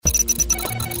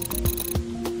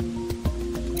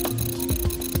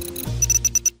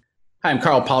Hi, I'm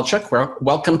Carl Palchuk.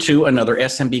 Welcome to another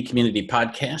SMB Community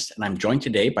Podcast, and I'm joined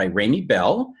today by Ramey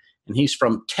Bell, and he's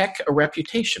from Tech A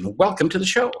Reputation. Welcome to the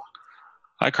show.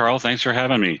 Hi, Carl. Thanks for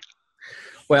having me.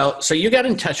 Well, so you got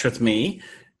in touch with me.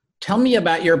 Tell me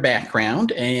about your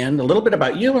background and a little bit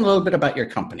about you and a little bit about your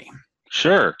company.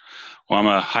 Sure. Well, I'm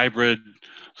a hybrid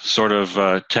sort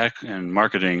of tech and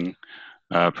marketing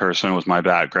person with my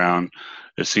background.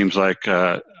 It seems like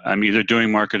I'm either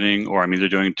doing marketing or I'm either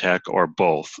doing tech or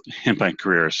both in my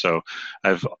career. So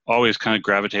I've always kind of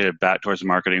gravitated back towards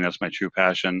marketing. That's my true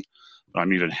passion. But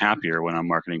I'm even happier when I'm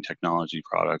marketing technology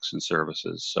products and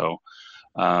services. So,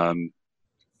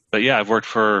 but yeah, I've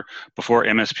worked before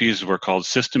MSPs were called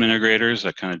system integrators.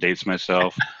 That kind of dates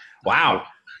myself. Wow.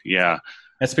 Yeah.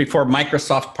 That's before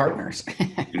Microsoft Partners.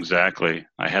 Exactly.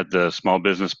 I had the small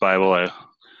business Bible I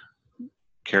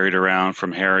carried around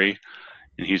from Harry,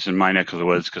 and he's in my neck of the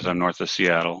woods because I'm north of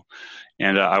Seattle.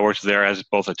 And I worked there as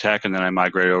both a tech, and then I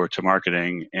migrated over to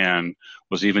marketing and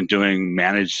was even doing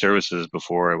managed services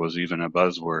before it was even a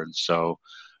buzzword. So,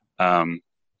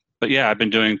 but yeah, I've been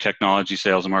doing technology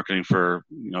sales and marketing for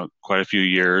quite a few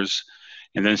years.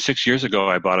 And then 6 years ago,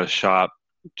 I bought a shop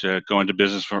to go into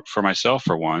business for myself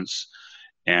for once.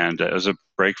 And it was a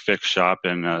break fix shop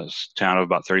in a town of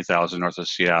about 30,000 north of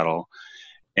Seattle.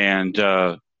 And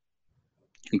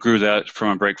grew that from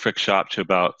a break fix shop to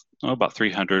about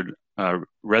 300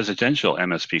 residential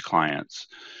MSP clients.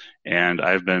 And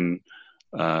I've been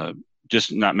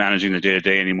just not managing the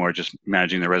day-to-day anymore, just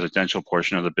managing the residential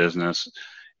portion of the business,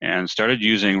 and started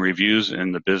using reviews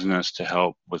in the business to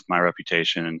help with my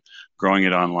reputation and growing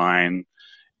it online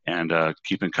and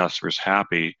keeping customers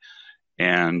happy.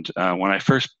 And when I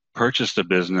first purchased the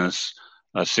business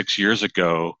 6 years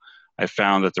ago, I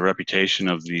found that the reputation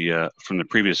of from the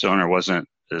previous owner wasn't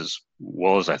as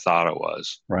well as I thought it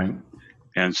was. Right.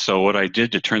 And so what I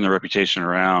did to turn the reputation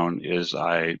around is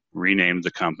I renamed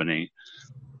the company.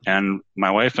 And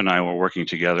my wife and I were working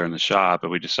together in the shop,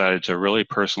 and we decided to really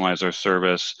personalize our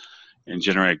service and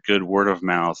generate good word of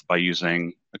mouth by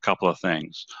using a couple of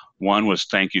things. One was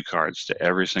thank you cards to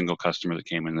every single customer that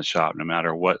came in the shop, no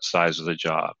matter what size of the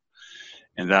job.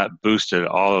 And that boosted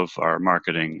all of our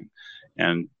marketing.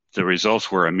 And the results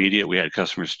were immediate. We had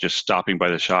customers just stopping by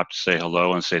the shop to say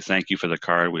hello and say thank you for the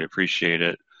card. We appreciate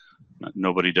it.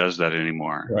 Nobody does that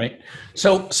anymore. Right.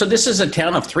 So this is a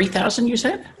town of 3,000, you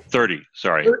said? 30,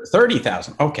 sorry.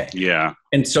 30,000. Okay. Yeah.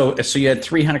 And so you had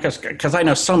 300 customers, because I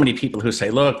know so many people who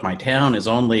say, look, my town is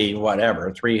only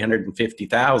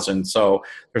 350,000. So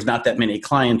there's not that many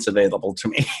clients available to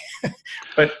me.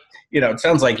 But, it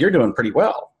sounds like you're doing pretty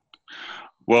well.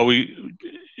 Well,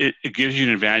 it gives you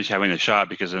an advantage having the shop,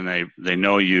 because then they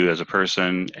know you as a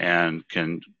person and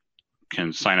can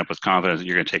sign up with confidence that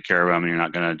you're going to take care of them and you're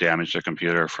not going to damage their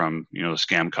computer from the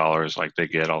scam callers like they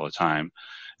get all the time.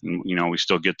 And, we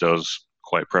still get those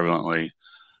quite prevalently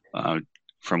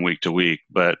from week to week.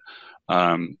 But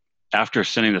after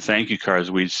sending the thank you cards,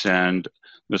 we'd send.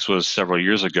 This was several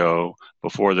years ago,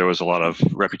 before there was a lot of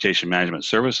reputation management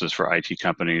services for IT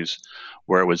companies,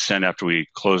 where it would send after we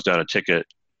closed out a ticket,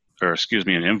 or an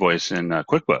invoice in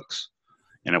QuickBooks,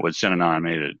 and it would send an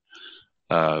automated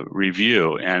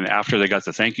review. And after they got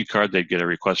the thank you card, they'd get a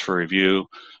request for review.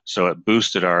 So it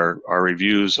boosted our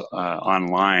reviews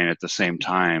online at the same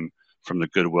time from the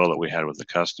goodwill that we had with the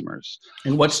customers.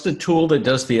 And what's the tool that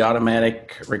does the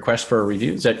automatic request for a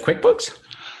review? Is that QuickBooks?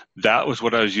 That was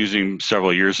what I was using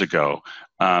several years ago.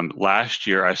 Last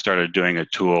year, I started doing a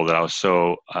tool that I was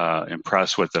so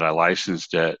impressed with that I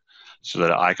licensed it so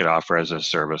that I could offer as a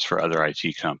service for other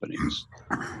IT companies.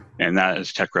 And that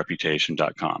is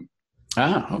techreputation.com.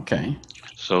 Ah, okay.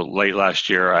 So late last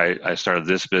year, I started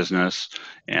this business,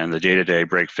 and the day-to-day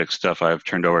break-fix stuff I've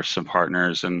turned over to some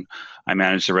partners, and I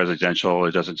manage the residential.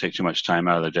 It doesn't take too much time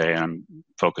out of the day, and I'm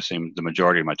focusing the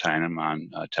majority of my time on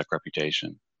Tech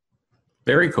Reputation.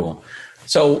 Very cool.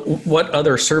 So what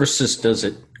other services does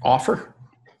it offer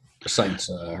besides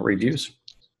reviews?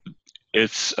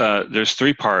 There's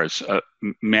three parts: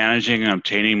 managing and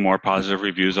obtaining more positive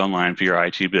reviews online for your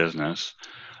IT business.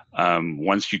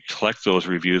 Once you collect those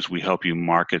reviews, we help you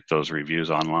market those reviews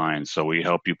online. So we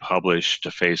help you publish to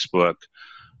Facebook,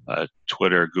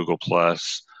 Twitter, Google+,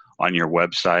 on your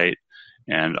website,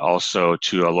 and also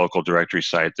to a local directory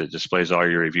site that displays all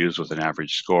your reviews with an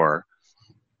average score.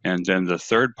 And then the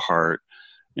third part,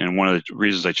 and one of the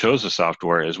reasons I chose the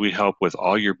software, is we help with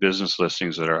all your business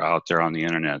listings that are out there on the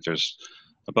internet. There's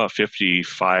about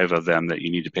 55 of them that you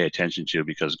need to pay attention to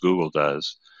because Google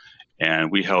does.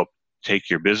 And we help take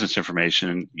your business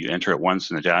information, you enter it once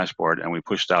in the dashboard, and we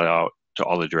push that out to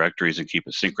all the directories and keep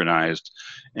it synchronized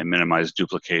and minimize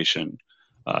duplication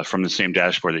from the same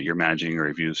dashboard that you're managing your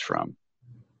reviews from.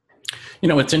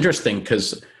 It's interesting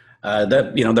because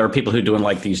there are people who are doing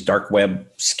like these dark web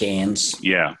scans.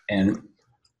 Yeah. And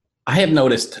I have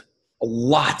noticed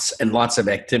lots and lots of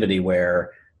activity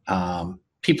where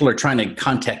people are trying to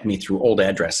contact me through old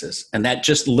addresses. And that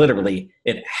just literally,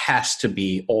 it has to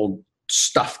be old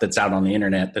stuff that's out on the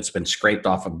internet that's been scraped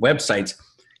off of websites.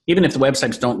 Even if the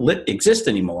websites don't exist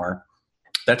anymore,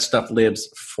 that stuff lives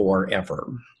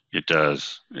forever. It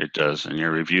does. It does. And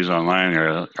your reviews online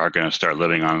are going to start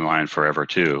living online forever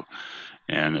too.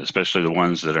 And especially the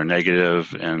ones that are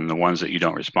negative and the ones that you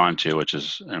don't respond to, which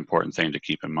is an important thing to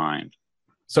keep in mind.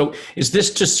 So is this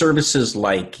to services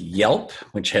like Yelp,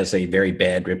 which has a very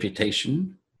bad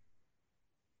reputation?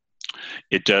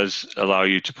 It does allow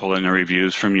you to pull in the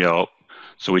reviews from Yelp.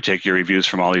 So we take your reviews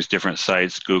from all these different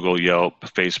sites, Google, Yelp,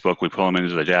 Facebook. We pull them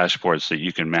into the dashboard so that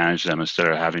you can manage them instead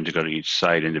of having to go to each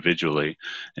site individually.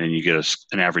 And you get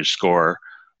an average score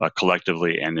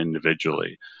collectively and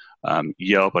individually.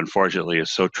 Yelp, unfortunately,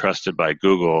 is so trusted by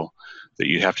Google that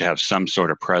you have to have some sort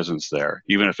of presence there,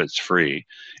 even if it's free.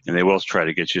 And they will try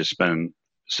to get you to spend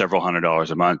several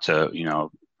 $100s a month to,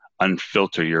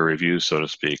 unfilter your reviews, so to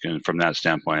speak. And from that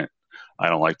standpoint, I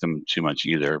don't like them too much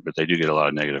either, but they do get a lot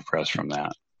of negative press from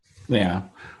that. Yeah.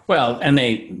 Well, and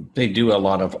they do a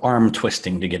lot of arm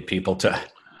twisting to get people to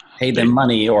pay them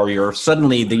money, or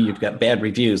you've got bad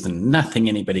reviews and nothing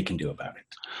anybody can do about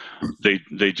it.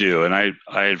 They do. And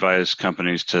I advise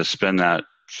companies to spend that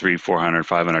 $300, $400,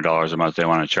 $500 a month they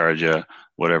want to charge you,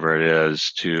 whatever it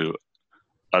is, to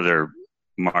other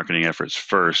marketing efforts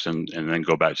first, and then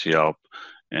go back to Yelp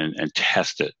and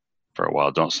test it for a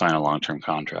while. Don't sign a long-term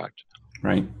contract.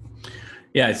 Right.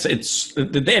 Yeah. It's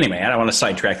anyway, I don't want to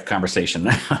sidetrack the conversation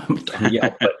on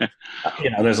Yelp, but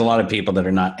there's a lot of people that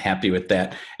are not happy with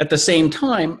that. At the same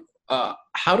time,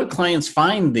 how do clients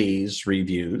find these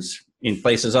reviews in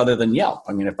places other than Yelp?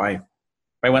 I mean, if I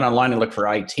went online and looked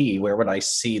for IT, where would I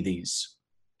see these?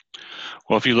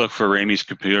 Well, if you look for Ramey's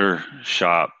Computer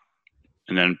Shop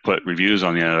and then put reviews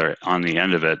on the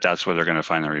end of it, that's where they're going to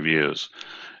find the reviews.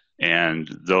 And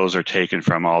those are taken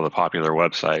from all the popular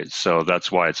websites. So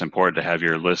that's why it's important to have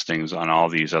your listings on all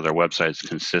these other websites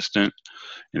consistent,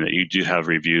 and that you do have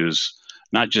reviews,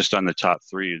 not just on the top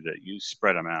 3, that you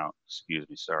spread them out. Excuse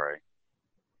me, sorry.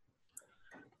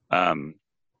 And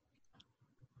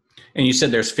you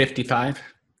said there's 55?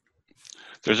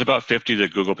 There's about 50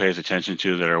 that Google pays attention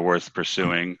to that are worth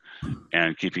pursuing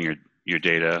and keeping your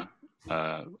data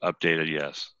updated,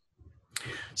 yes.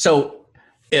 So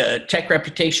Tech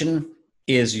Reputation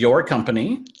is your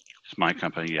company. It's my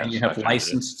company, yes. And you have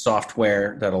licensed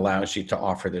software that allows you to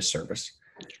offer this service.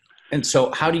 And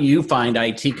so how do you find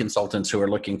IT consultants who are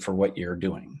looking for what you're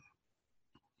doing?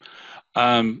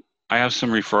 I have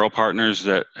some referral partners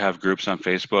that have groups on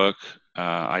Facebook.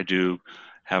 I do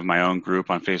have my own group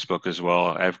on Facebook as well.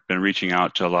 I've been reaching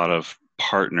out to a lot of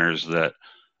partners that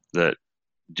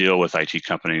deal with IT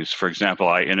companies. For example,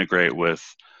 I integrate with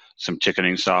some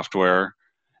ticketing software,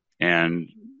 and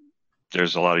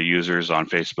there's a lot of users on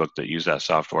Facebook that use that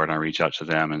software, and I reach out to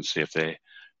them and see if they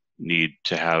need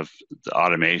to have the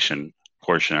automation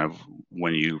portion of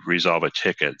when you resolve a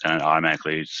ticket, then it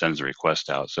automatically sends a request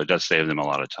out. So it does save them a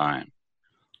lot of time.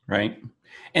 Right.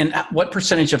 And what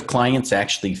percentage of clients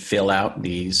actually fill out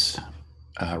these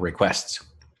requests?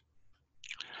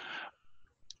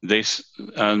 There's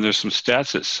some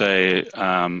stats that say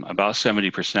about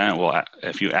 70% will,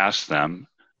 if you ask them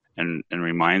and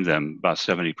remind them, about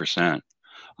 70%.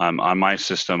 On my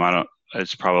system,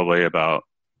 it's probably about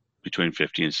between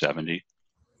 50 and 70.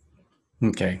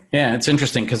 Okay. Yeah, it's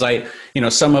interesting because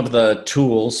some of the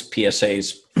tools,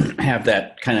 PSAs, have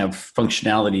that kind of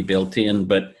functionality built in,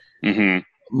 but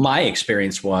my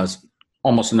experience was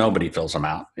almost nobody fills them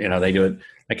out. They do it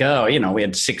like, we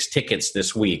had 6 tickets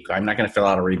this week. I'm not going to fill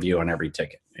out a review on every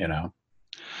ticket,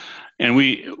 And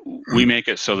we make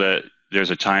it so that there's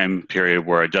a time period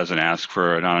where it doesn't ask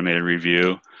for an automated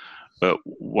review. But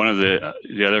one of the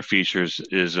other features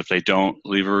is if they don't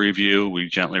leave a review, we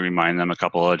gently remind them a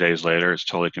couple of days later. It's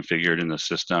totally configured in the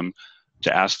system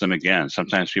to ask them again.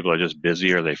 Sometimes people are just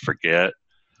busy or they forget.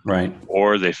 Right.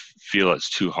 Or they feel it's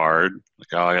too hard.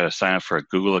 Like, I got to sign up for a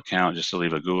Google account just to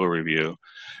leave a Google review.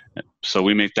 So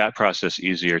we make that process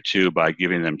easier too by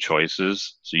giving them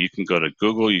choices. So you can go to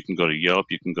Google, you can go to Yelp,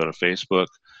 you can go to Facebook.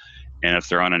 And if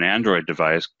they're on an Android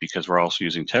device, because we're also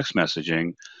using text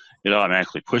messaging, it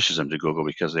automatically pushes them to Google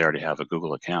because they already have a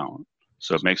Google account.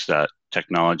 So it makes that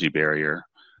technology barrier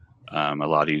a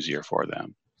lot easier for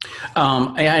them.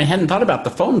 I hadn't thought about the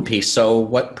phone piece. So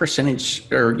what percentage,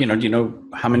 or do you know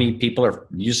how many people are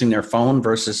using their phone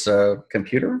versus a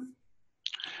computer?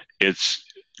 it's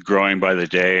growing by the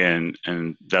day,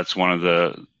 and that's one of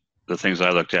the things I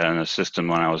looked at in the system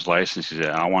when I was licensed.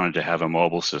 I wanted to have a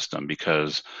mobile system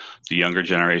because the younger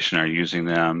generation are using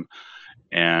them,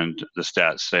 and the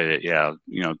stats say that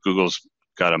Google's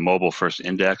got a mobile first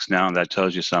index now, and that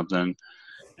tells you something.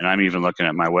 And I'm even looking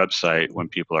at my website when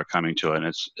people are coming to it, and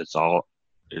it's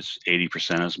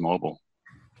 80% is mobile.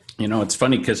 It's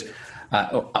funny because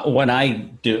when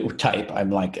I do type, I'm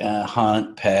like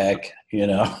hunt, peck,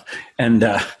 and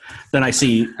then I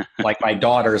see like my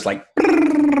daughter's like,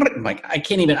 I'm like I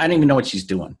don't even know what she's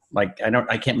doing. Like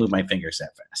I can't move my fingers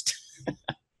that fast.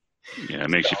 Yeah, it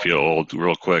makes you feel old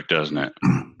real quick, doesn't it?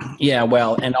 Yeah,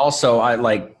 well, and also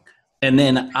and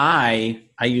then I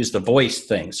use the voice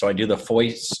thing. So I do the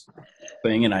voice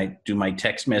thing, and I do my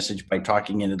text message by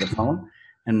talking into the phone,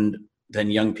 and then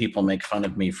young people make fun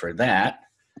of me for that.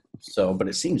 So, but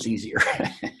it seems easier.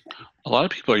 A lot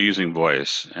of people are using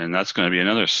voice, and that's going to be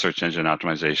another search engine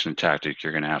optimization tactic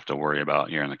you're going to have to worry about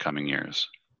here in the coming years.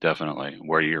 Definitely,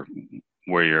 where your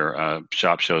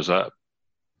shop shows up.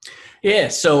 Yeah,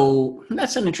 so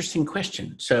that's an interesting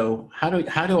question. So, how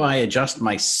do I adjust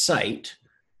my site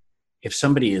if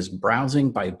somebody is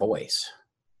browsing by voice?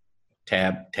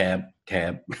 Tab, tab,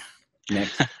 tab.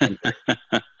 Next.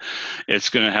 It's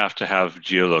going to have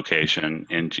geolocation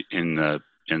in the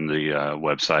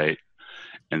website,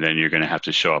 and then you're going to have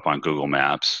to show up on Google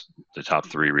Maps, the top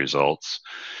 3 results.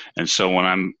 And so when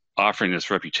I'm offering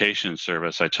this reputation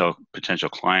service, I tell potential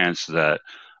clients that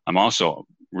I'm also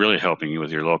really helping you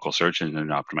with your local search engine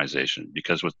optimization,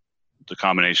 because with the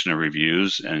combination of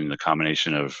reviews and the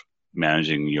combination of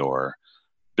managing your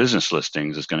business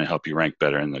listings is going to help you rank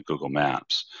better in the Google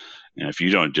Maps. And if you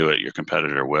don't do it, your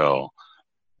competitor will,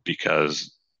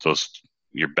 because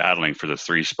you're battling for the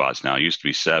 3 spots now. It used to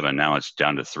be 7, now it's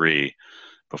down to 3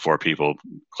 before people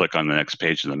click on the next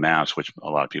page of the maps, which a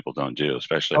lot of people don't do,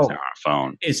 especially if they're on a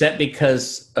phone. Is that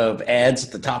because of ads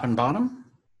at the top and bottom?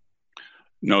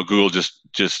 No, Google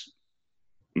just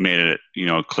made it,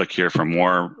 click here for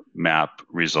more map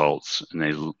results,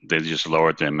 and they just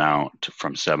lowered the amount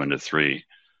from 7 to 3.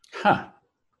 Huh.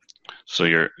 So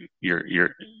your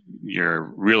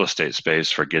real estate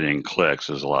space for getting clicks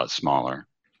is a lot smaller.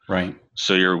 Right.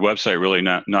 So your website really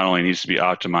not only needs to be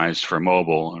optimized for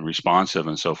mobile and responsive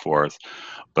and so forth,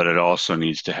 but it also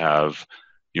needs to have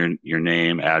your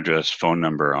name, address, phone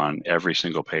number on every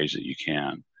single page that you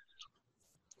can.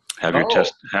 Have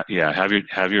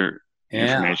your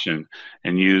information,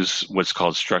 and use what's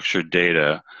called structured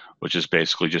data, which is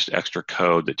basically just extra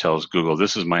code that tells Google,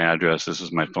 this is my address, this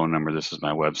is my phone number, this is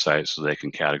my website, so they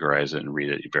can categorize it and read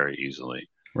it very easily.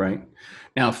 Right.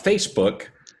 Now, Facebook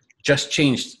just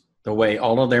changed the way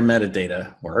all of their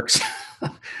metadata works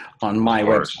on my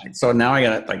website. So now I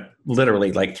got to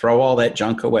literally throw all that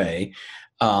junk away.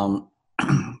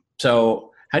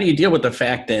 So how do you deal with the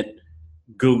fact that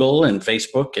Google and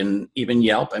Facebook and even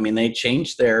Yelp, they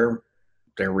change their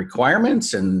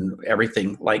requirements and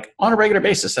everything on a regular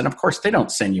basis? And of course they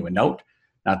don't send you a note,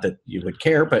 not that you would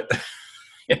care, but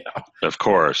Of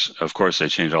course they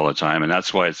change all the time. And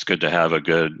that's why it's good to have a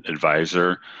good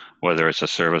advisor, whether it's a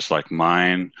service like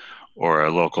mine or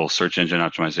a local search engine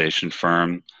optimization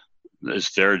firm.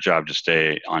 It's their job to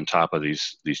stay on top of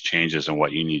these changes and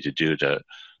what you need to do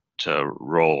to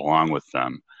roll along with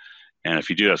them. And if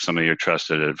you do have somebody your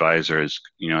trusted advisor, it's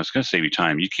going to save you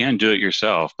time. You can do it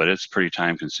yourself, but it's pretty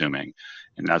time consuming.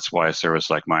 And that's why a service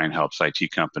like mine helps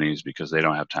IT companies, because they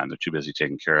don't have time. They're too busy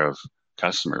taking care of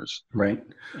customers. Right.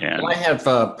 And I have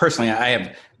personally, I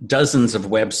have dozens of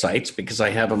websites because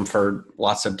I have them for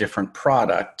lots of different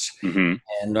products. Mm-hmm.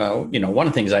 And one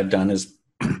of the things I've done is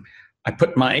I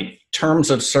put my terms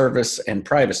of service and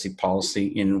privacy policy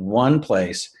in one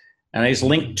place, and I just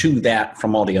link to that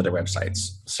from all the other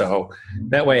websites. So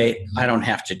that way I don't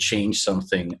have to change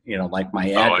something, like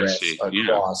my address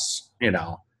across,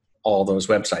 all those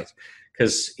websites.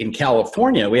 Because in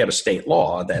California, we have a state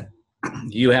law that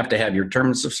you have to have your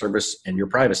terms of service and your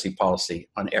privacy policy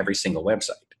on every single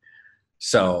website.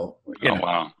 So,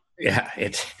 wow. Yeah,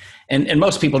 and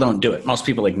most people don't do it. Most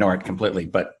people ignore it completely,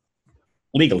 but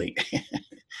legally,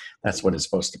 that's what it's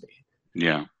supposed to be.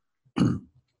 Yeah.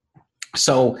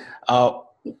 So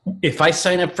if I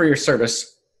sign up for your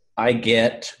service, I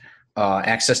get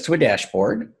access to a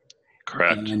dashboard.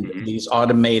 Correct. And these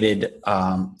automated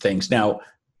things. Now,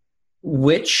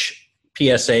 which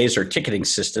PSAs or ticketing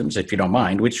systems, if you don't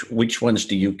mind, which ones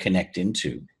do you connect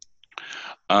into?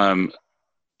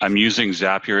 I'm using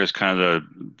Zapier as kind of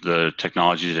the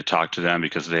technology to talk to them,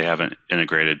 because they haven't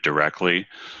integrated directly.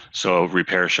 So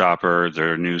Repair Shopper,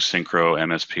 their new Synchro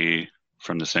MSP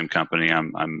from the same company.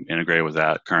 I'm integrated with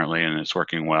that currently, and it's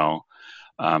working well.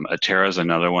 Atera is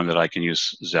another one that I can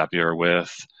use Zapier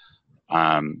with.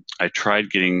 I tried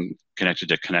getting connected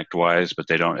to ConnectWise, but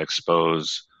they don't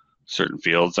expose certain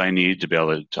fields I need to be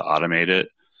able to automate it.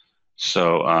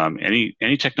 So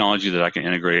any technology that I can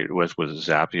integrate with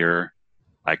Zapier,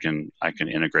 I can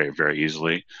integrate very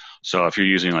easily. So if you're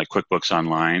using like QuickBooks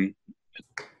Online,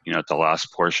 at the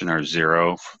last portion or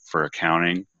Xero for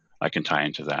accounting, I can tie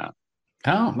into that.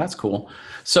 Oh, that's cool.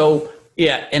 So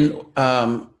yeah, and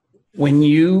when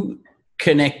you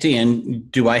connect in,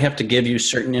 do I have to give you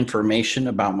certain information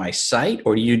about my site,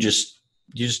 or do you just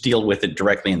deal with it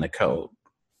directly in the code?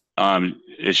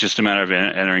 It's just a matter of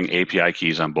entering API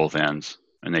keys on both ends,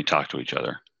 and they talk to each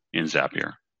other in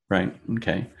Zapier. Right.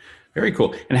 Okay. Very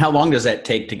cool. And how long does that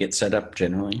take to get set up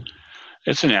generally?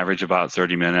 It's an average about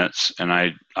 30 minutes, and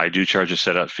I do charge a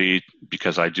setup fee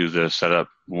because I do the setup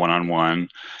one-on-one,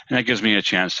 and that gives me a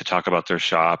chance to talk about their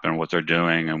shop and what they're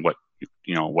doing and what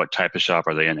type of shop.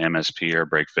 Are they an MSP or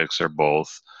break fix or both?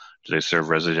 Do they serve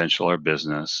residential or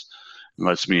business? It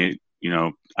lets me,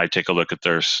 I take a look at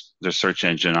their search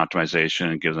engine optimization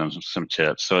and give them some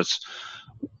tips. So it's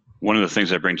one of the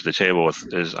things I bring to the table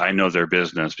is I know their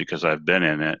business because I've been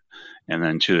in it. And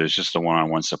then two, there's just the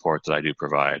one-on-one support that I do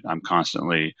provide. I'm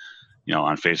constantly,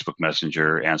 on Facebook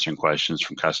Messenger answering questions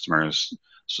from customers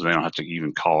so they don't have to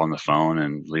even call on the phone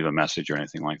and leave a message or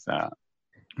anything like that.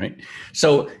 Right.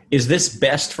 So is this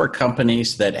best for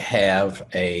companies that have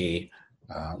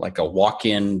like a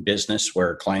walk-in business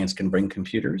where clients can bring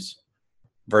computers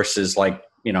versus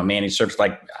managed service?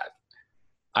 Like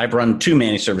I've run 2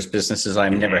 managed service businesses.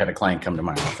 I've never had a client come to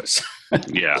my office.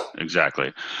 Yeah,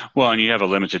 exactly. Well, and you have a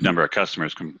limited number of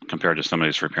customers compared to somebody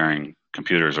who's repairing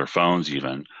computers or phones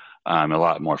even, a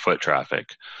lot more foot traffic.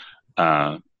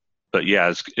 But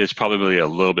yeah, it's probably a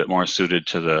little bit more suited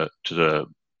to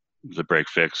the break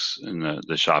fix and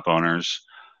the shop owners.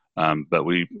 But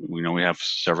we have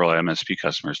several MSP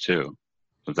customers too,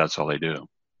 but that's all they do.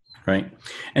 Right.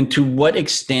 And to what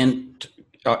extent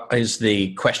is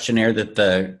the questionnaire that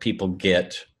the people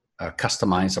get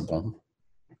customizable?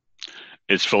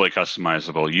 It's fully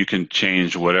customizable. You can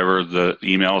change whatever the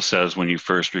email says when you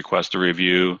first request a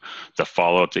review, the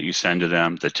follow-up that you send to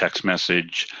them, the text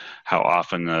message, how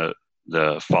often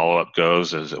the follow-up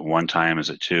goes. Is it 1 time? Is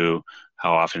it 2?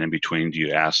 How often in between do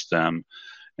you ask them?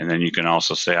 And then you can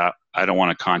also say, I don't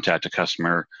want to contact a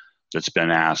customer that's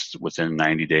been asked within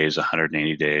 90 days,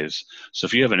 180 days. So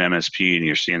if you have an MSP and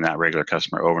you're seeing that regular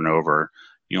customer over and over,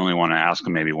 you only want to ask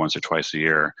them maybe once or twice a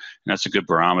year. And that's a good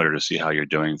barometer to see how you're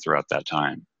doing throughout that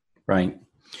time. Right.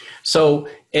 So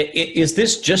is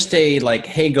this just a like,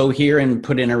 hey, go here and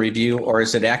put in a review, or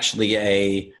is it actually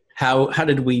a, how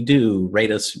did we do?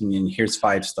 Rate us and here's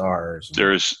 5 stars.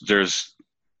 There's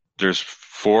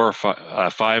 4 or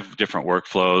 5 different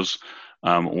workflows.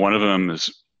 One of them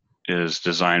is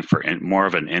designed for more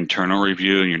of an internal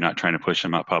review, and you're not trying to push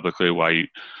them out publicly.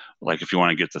 Like if you want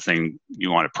to get the thing,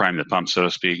 you want to prime the pump, so to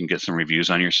speak, and get some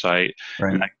reviews on your site.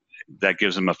 Right. And that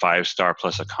gives them a 5-star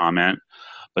plus a comment.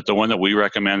 But the one that we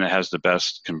recommend that has the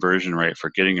best conversion rate for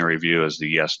getting a review is the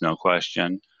yes/no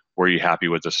question. Were you happy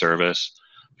with the service?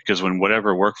 Because when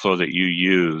whatever workflow that you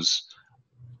use,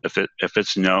 if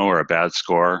it's no or a bad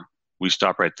score, we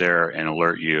stop right there and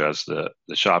alert you as the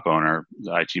shop owner,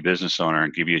 the IT business owner,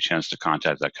 and give you a chance to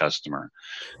contact that customer.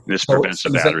 And this prevents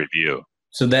a bad review.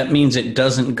 So that means it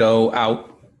doesn't go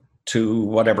out to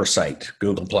whatever site,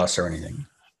 Google Plus or anything.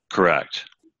 Correct.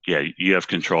 Yeah, you have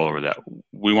control over that.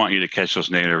 We want you to catch those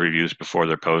negative reviews before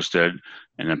they're posted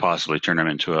and then possibly turn them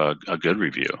into a good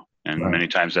review. And Many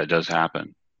times that does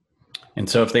happen. And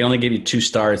so if they only give you 2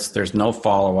 stars, there's no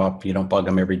follow-up. You don't bug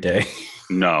them every day.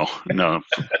 No.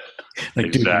 Like, exactly.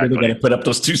 Dude, you really got to put up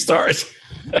those 2 stars.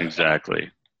 Exactly.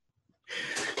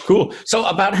 Cool. So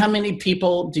about how many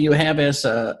people do you have as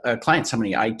clients? How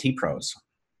many IT pros?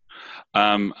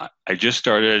 I just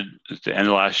started at the end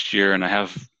of last year, and I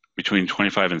have between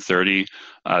 25 and 30.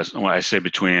 When I say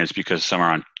between, it's because some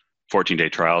are on 14-day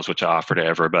trials, which I offer to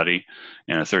everybody,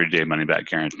 and a 30-day money-back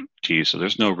guarantee. So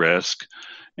there's no risk.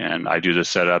 And I do the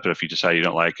setup. If you decide you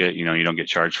don't like it, you don't get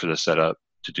charged for the setup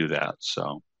to do that.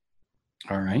 So.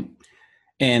 All right.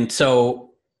 And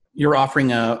so you're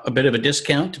offering a bit of a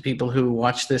discount to people who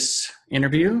watch this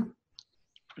interview?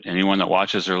 Anyone that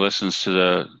watches or listens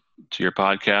to your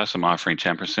podcast, I'm offering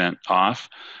 10% off.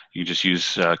 You just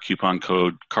use coupon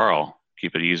code Carl.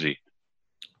 Keep it easy.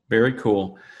 Very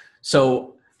cool.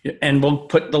 So, and we'll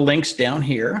put the links down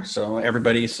here so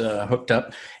everybody's hooked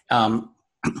up.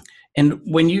 And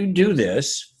when you do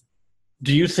this,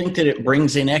 do you think that it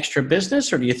brings in extra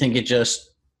business, or do you think it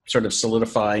just sort of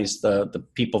solidifies the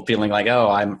people feeling like, oh,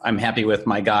 I'm happy with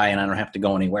my guy and I don't have to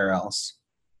go anywhere else.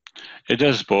 It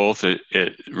does both. It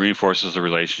reinforces the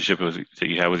relationship that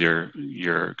you have with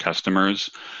your customers.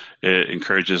 It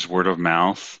encourages word of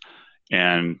mouth,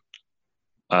 and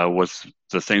with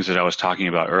the things that I was talking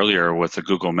about earlier with the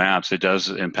Google Maps, it does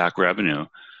impact revenue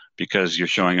because you're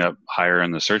showing up higher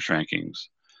in the search rankings,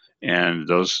 and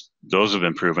those have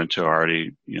been proven to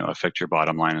already affect your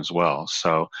bottom line as well.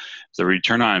 So the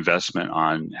return on investment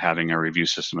on having a review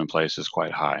system in place is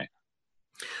quite high.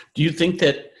 Do you think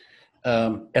that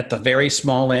at the very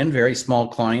small end, very small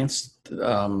clients,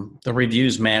 the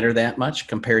reviews matter that much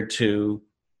compared to,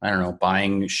 I don't know,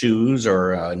 buying shoes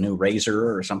or a new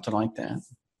razor or something like that?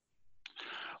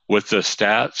 With the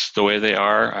stats the way they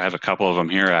are, I have a couple of them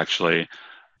here actually.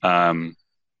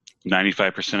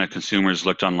 95% of consumers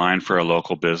looked online for a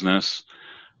local business.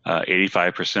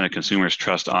 85% of consumers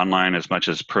trust online as much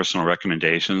as personal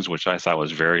recommendations, which I thought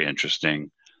was very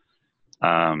interesting.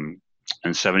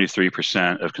 And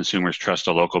 73% of consumers trust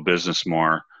a local business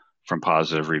more from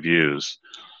positive reviews.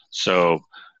 So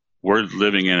we're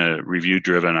living in a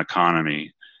review-driven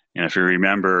economy. And if you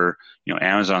remember,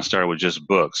 Amazon started with just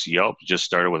books. Yelp just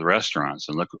started with restaurants,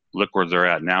 and look where they're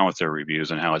at now with their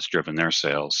reviews and how it's driven their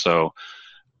sales. So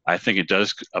I think it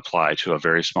does apply to a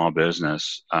very small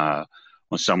business.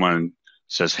 When someone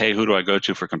says, hey, who do I go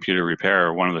to for computer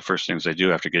repair? One of the first things they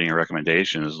do after getting a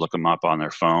recommendation is look them up on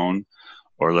their phone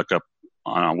or look up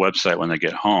on a website when they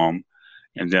get home.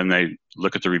 And then they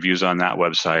look at the reviews on that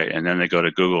website, and then they go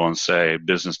to Google and say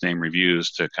business name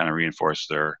reviews to kind of reinforce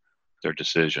their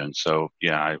decision. So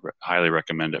yeah, I highly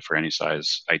recommend it for any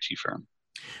size IT firm.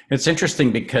 It's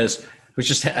interesting because I was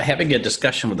just having a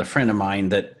discussion with a friend of mine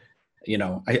that,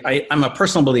 I'm a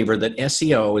personal believer that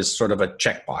SEO is sort of a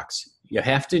checkbox. You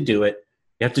have to do it.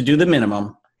 You have to do the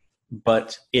minimum,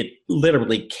 but it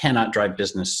literally cannot drive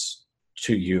business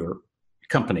to your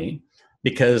company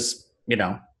because,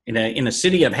 in a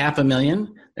city of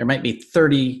 500,000, there might be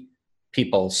 30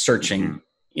 people searching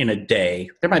in a day.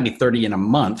 There might be 30 in a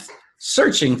month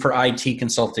searching for IT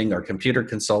consulting or computer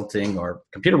consulting or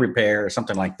computer repair or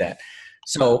something like that.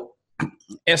 So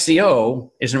SEO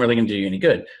isn't really going to do you any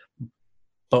good.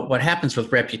 But what happens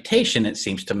with reputation, it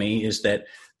seems to me, is that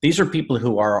these are people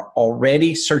who are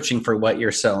already searching for what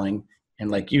you're selling.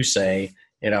 And like you say,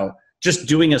 just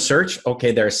doing a search,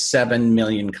 okay, there are 7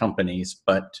 million companies,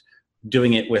 but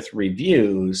doing it with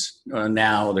reviews,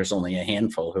 now there's only a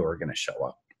handful who are going to show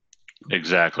up.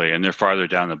 Exactly. And they're farther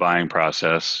down the buying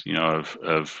process,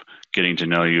 of getting to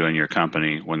know you and your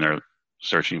company when they're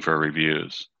searching for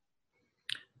reviews.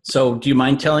 So do you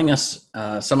mind telling us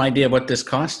some idea of what this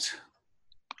costs?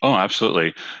 Oh,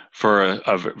 absolutely. For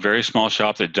a very small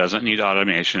shop that doesn't need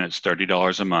automation, it's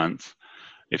 $30 a month.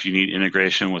 If you need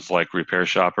integration with like Repair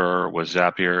Shopper or with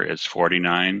Zapier, it's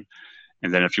 $49.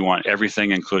 And then if you want everything,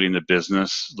 including the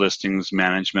business listings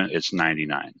management, it's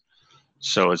 $99.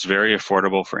 So it's very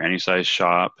affordable for any size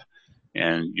shop,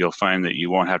 and you'll find that you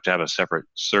won't have to have a separate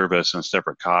service and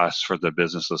separate costs for the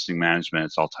business listing management.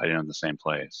 It's all tied in the same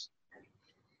place.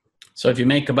 So if you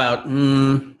make about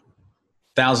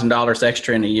 $1,000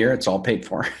 extra in a year, it's all paid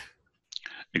for.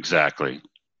 Exactly.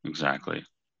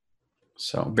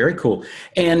 So very cool.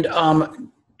 And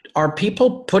are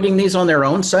people putting these on their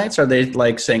own sites? Are they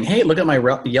like saying, hey, look at my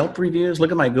Yelp reviews,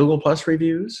 look at my Google Plus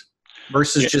reviews,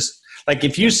 versus just like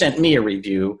if you sent me a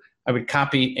review, I would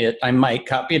copy it. I might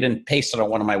copy it and paste it on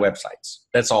one of my websites.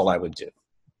 That's all I would do.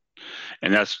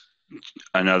 And that's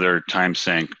another time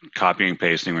sink, copying and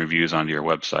pasting reviews onto your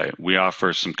website. We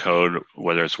offer some code,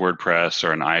 whether it's WordPress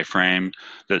or an iframe,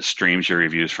 that streams your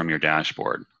reviews from your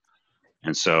dashboard.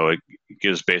 And so it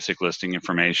gives basic listing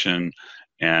information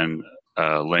and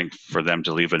a link for them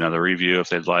to leave another review if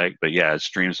they'd like. But yeah, it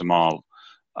streams them all.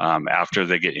 After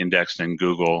they get indexed in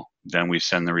Google, then we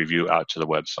send the review out to the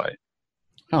website.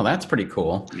 Oh, that's pretty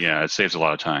cool. Yeah, it saves a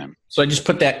lot of time. So I just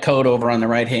put that code over on the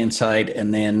right-hand side,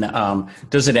 and then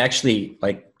does it actually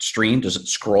like stream? Does it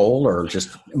scroll, or just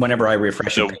whenever I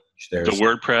refresh the page, there's the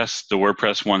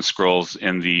WordPress one scrolls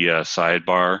in the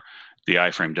sidebar. The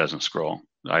iframe doesn't scroll.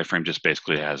 The iframe just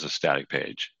basically has a static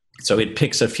page. So it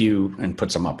picks a few and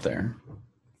puts them up there.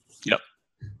 Yep.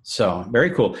 So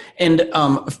very cool. And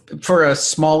for a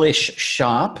smallish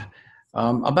shop,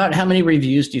 about how many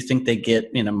reviews do you think they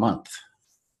get in a month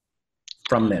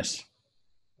from this?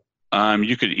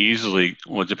 You could easily,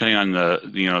 well, depending on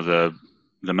the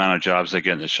amount of jobs they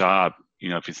get in the shop,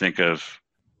 if you think of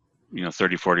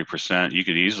 30-40%, you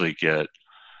could easily get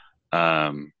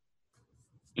 20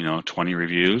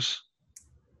 reviews.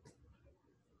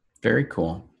 Very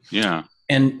cool. Yeah.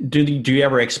 And do you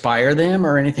ever expire them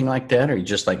or anything like that? Or you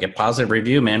just like a positive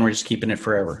review, man, we're just keeping it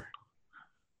forever?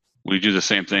 We do the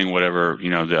same thing, whatever,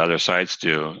 the other sites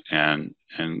do, and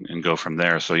go from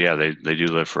there. So yeah, they do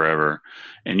live forever.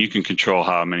 And you can control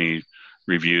how many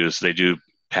reviews they do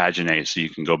paginate, so you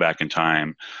can go back in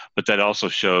time. But that also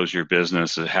shows your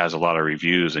business that has a lot of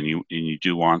reviews, and you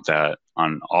do want that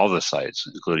on all the sites,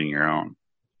 including your own.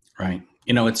 Right.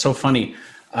 It's so funny.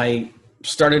 I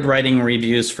started writing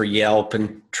reviews for Yelp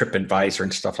and TripAdvisor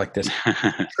and stuff like this.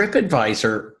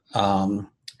 TripAdvisor,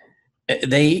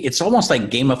 it's almost like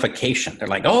gamification. They're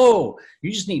like, oh,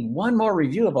 you just need one more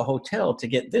review of a hotel to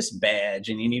get this badge,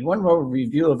 and you need one more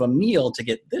review of a meal to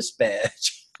get this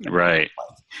badge. Right.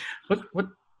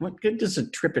 What good does a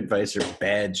TripAdvisor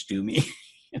badge do me?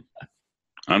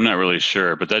 I'm not really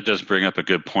sure, but that does bring up a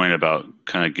good point about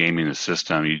kind of gaming the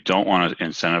system. You don't want to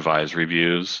incentivize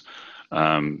reviews.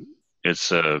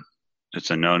 It's a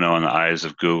no-no in the eyes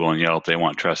of Google and Yelp. They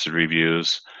want trusted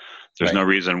reviews. There's no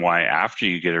reason why after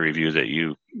you get a review that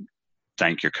you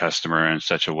thank your customer in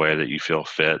such a way that you feel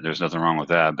fit. There's nothing wrong with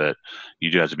that, but you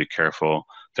do have to be careful.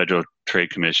 Federal Trade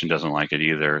Commission doesn't like it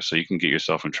either, so you can get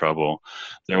yourself in trouble.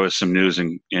 There was some news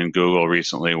in Google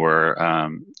recently where a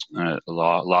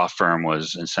law firm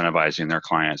was incentivizing their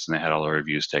clients, and they had all the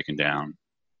reviews taken down.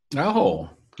 Oh.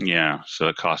 Yeah, so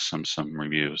it cost them some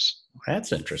reviews.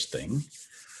 That's interesting.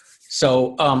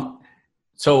 So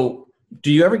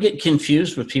do you ever get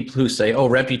confused with people who say, oh,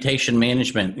 reputation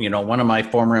management, one of my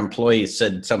former employees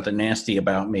said something nasty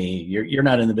about me. You're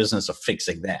not in the business of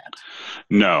fixing that.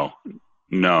 No,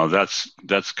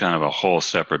 that's kind of a whole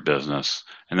separate business.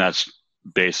 And that's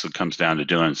basically comes down to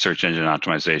doing search engine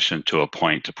optimization to a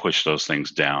point to push those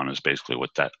things down is basically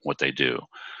what they do.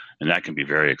 And that can be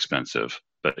very expensive.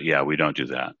 But yeah, we don't do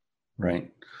that.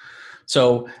 Right.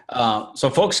 So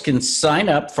folks can sign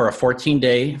up for a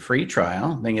 14-day free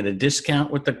trial. They get a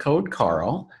discount with the code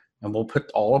Carl, and we'll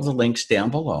put all of the links down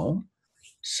below.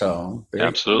 So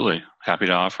absolutely happy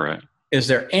to offer it. Is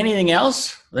there anything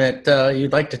else that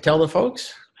you'd like to tell the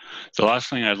folks? The last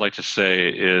thing I'd like to say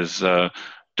is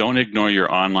don't ignore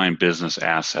your online business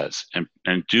assets,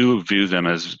 and do view them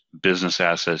as business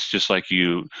assets, just like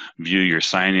you view your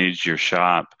signage, your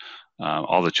shop,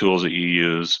 all the tools that you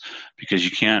use, because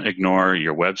you can't ignore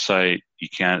your website, you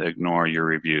can't ignore your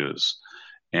reviews.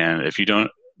 And if you don't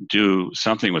do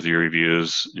something with your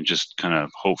reviews and just kind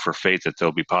of hope for fate that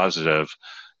they'll be positive,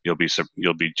 you'll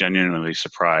be genuinely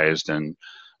surprised. And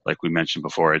like we mentioned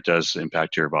before, it does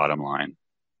impact your bottom line.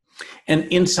 And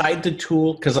inside the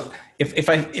tool, because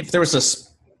if there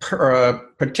was a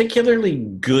particularly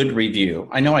good review,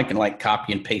 I know I can like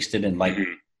copy and paste it and like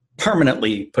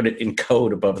permanently put it in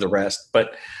code above the rest.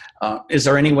 But is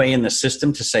there any way in the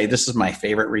system to say, this is my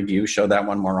favorite review, show that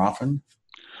one more often?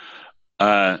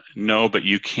 No, but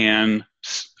you can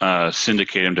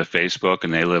syndicate them to Facebook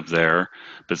and they live there.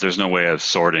 But there's no way of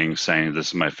sorting, saying this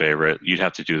is my favorite. You'd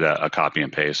have to do that, a copy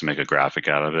and paste, and make a graphic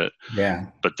out of it. Yeah.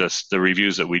 But the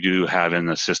reviews that we do have in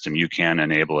the system, you can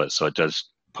enable it. So it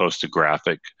does post a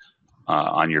graphic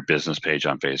on your business page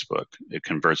on Facebook. It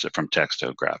converts it from text to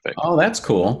a graphic. Oh, that's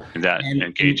cool. And that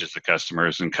engages the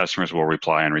customers, and customers will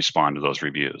reply and respond to those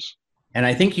reviews. And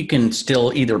I think you can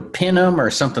still either pin them or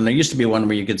something. There used to be one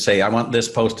where you could say, I want this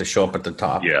post to show up at the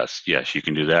top. Yes, you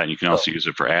can do that. And you can also use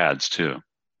it for ads too.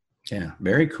 Yeah,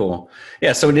 very cool.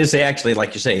 Yeah, so it is actually,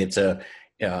 like you say, it's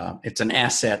an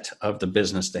asset of the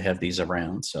business to have these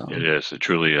around. So it is. It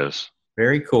truly is.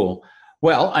 Very cool.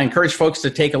 Well, I encourage folks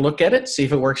to take a look at it, see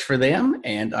if it works for them.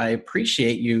 And I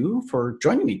appreciate you for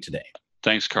joining me today.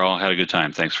 Thanks, Carl. Had a good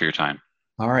time. Thanks for your time.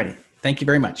 All righty. Thank you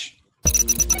very much.